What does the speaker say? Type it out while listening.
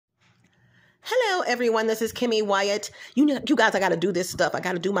Hello, everyone. This is Kimmy Wyatt. You guys, I got to do this stuff. I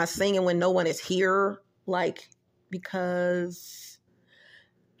got to do my singing when no one is here, because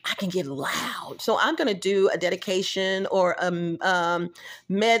I can get loud. So I'm going to do a dedication or a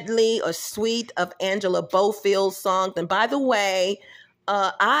medley or suite of Angela BOFILL songs. And by the way,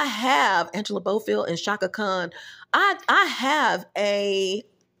 I have Angela BOFILL and CHAKA Khan. I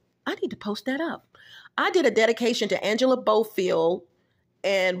need to post that up. I did a dedication to Angela BOFILL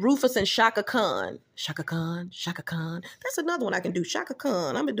and Rufus and CHAKA Khan. CHAKA Khan, CHAKA Khan. That's another one I can do. CHAKA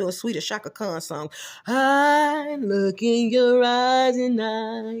Khan. I'm going to do a suite of CHAKA Khan song. I look in your eyes and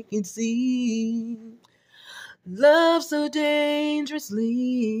I can see love so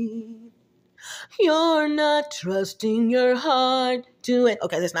dangerously. You're not trusting your heart to it.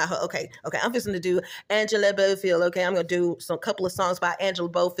 Okay, that's not her. Okay. I'm just going to do Angela BOFILL. Okay, I'm going to do some couple of songs by Angela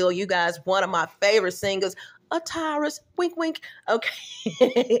BOFILL. You guys, one of my favorite singers, a Taurus. Wink, wink.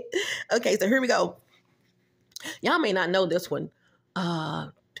 Okay. Okay, so here we go. Y'all may not know this one.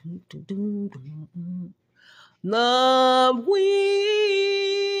 The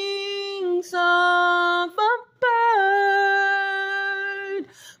wings of a bird,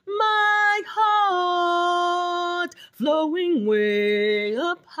 my heart flowing way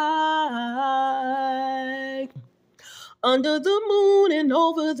up high, under the moon and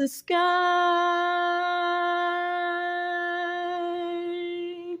over the sky.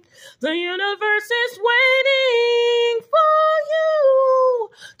 The universe is waiting for you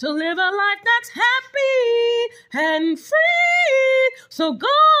to live a life that's happy and free. So go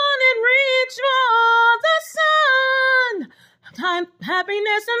on and reach for the sun.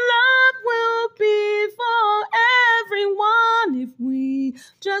 Happiness and love will be for everyone if we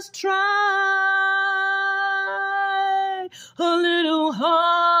just try a little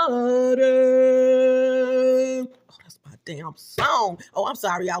harder. Oh, that's my damn song. Oh, I'm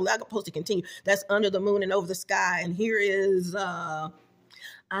sorry, y'all. I'm supposed to continue. That's Under the Moon and Over the Sky. And here is, I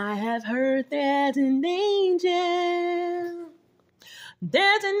have heard there's an angel.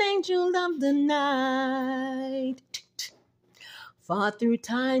 There's an angel of the night. Far through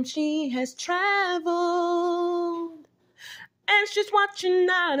time she has traveled, and she's watching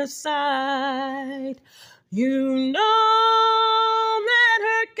out of sight. You know, let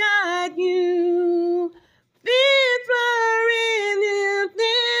her guide you. Feed her in you,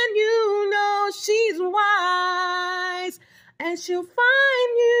 then you know she's wise, and she'll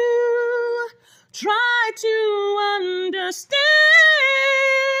find you. Try to understand.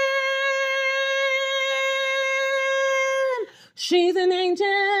 She's an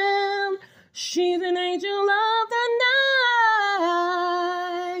angel. She's an angel of the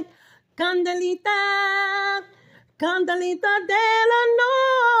night. Candelita, Candelita de la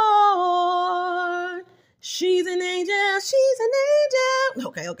Norte. She's an angel. She's an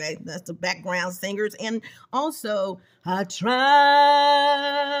angel. Okay. That's the background singers. And also, I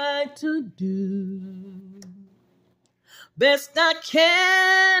try to do best I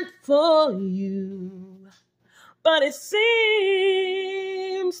can for you. But it seems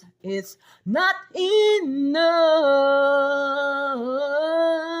it's not enough.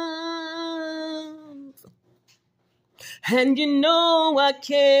 And you know I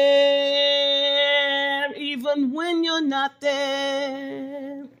care even when you're not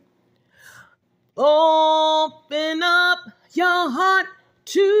there. Open up your heart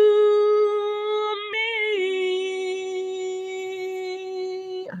to me.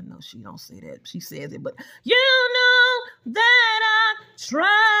 I know she don't say that. She says it, but you know that I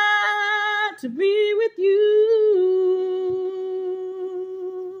try to be with you.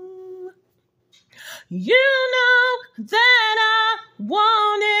 You know that I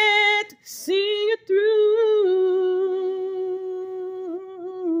wanted to see you through.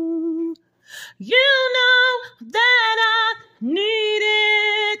 You know that I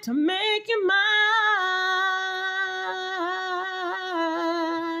needed to make you mine.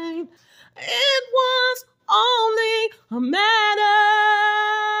 It was only a matter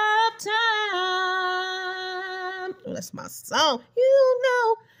of time. Oh, that's my song. You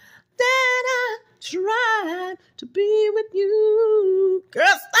know that I tried to be with you.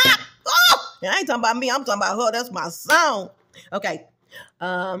 Girl, stop! Oh! I ain't talking about me. I'm talking about her. That's my song. Okay.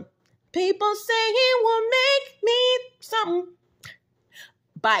 People say it will make me something.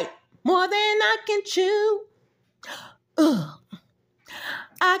 Bite more than I can chew. Ugh.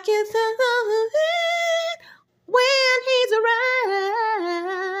 I can tell it when he's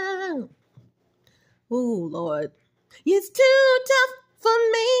around. Oh, Lord. It's too tough for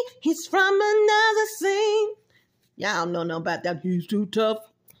me. He's from another scene. Y'all don't know nothing about that. He's too tough.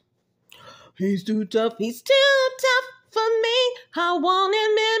 He's too tough. He's too tough for me. I want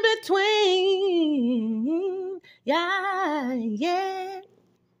him in between. Yeah, yeah.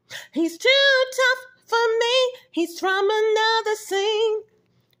 He's too tough for me. He's from another scene.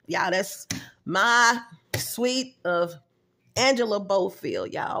 Y'all, that's my suite of Angela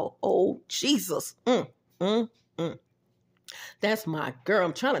BOFILL, y'all. Oh, Jesus. Mm. That's my girl.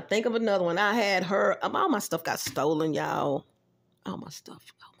 I'm trying to think of another one. I had her. All my stuff got stolen, y'all. All my stuff.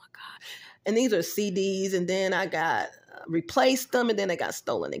 Oh, my God. And these are CDs, and then I got replaced them, and then they got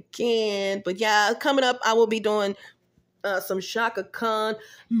stolen again. But, yeah, coming up, I will be doing some CHAKA Khan.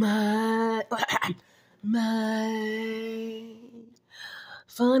 My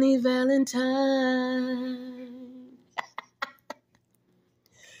funny Valentine.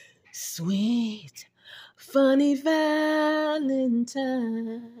 Sweet, funny Valentine,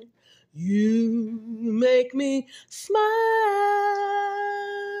 you make me smile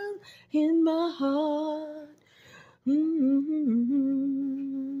in my heart.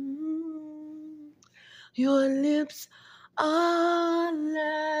 Your lips are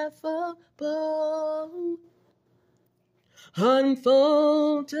laughable,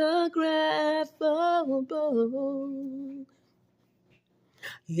 unphotographable.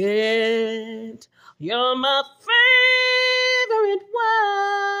 Yet you're my favorite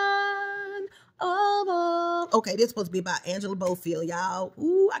one of all. Okay, this is supposed to be about Angela BOFILL, y'all.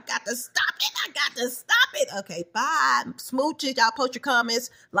 Ooh, I got to stop it. Okay, bye. Smooches. Y'all post your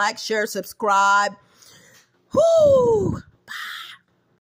comments, like, share, subscribe. Whoo!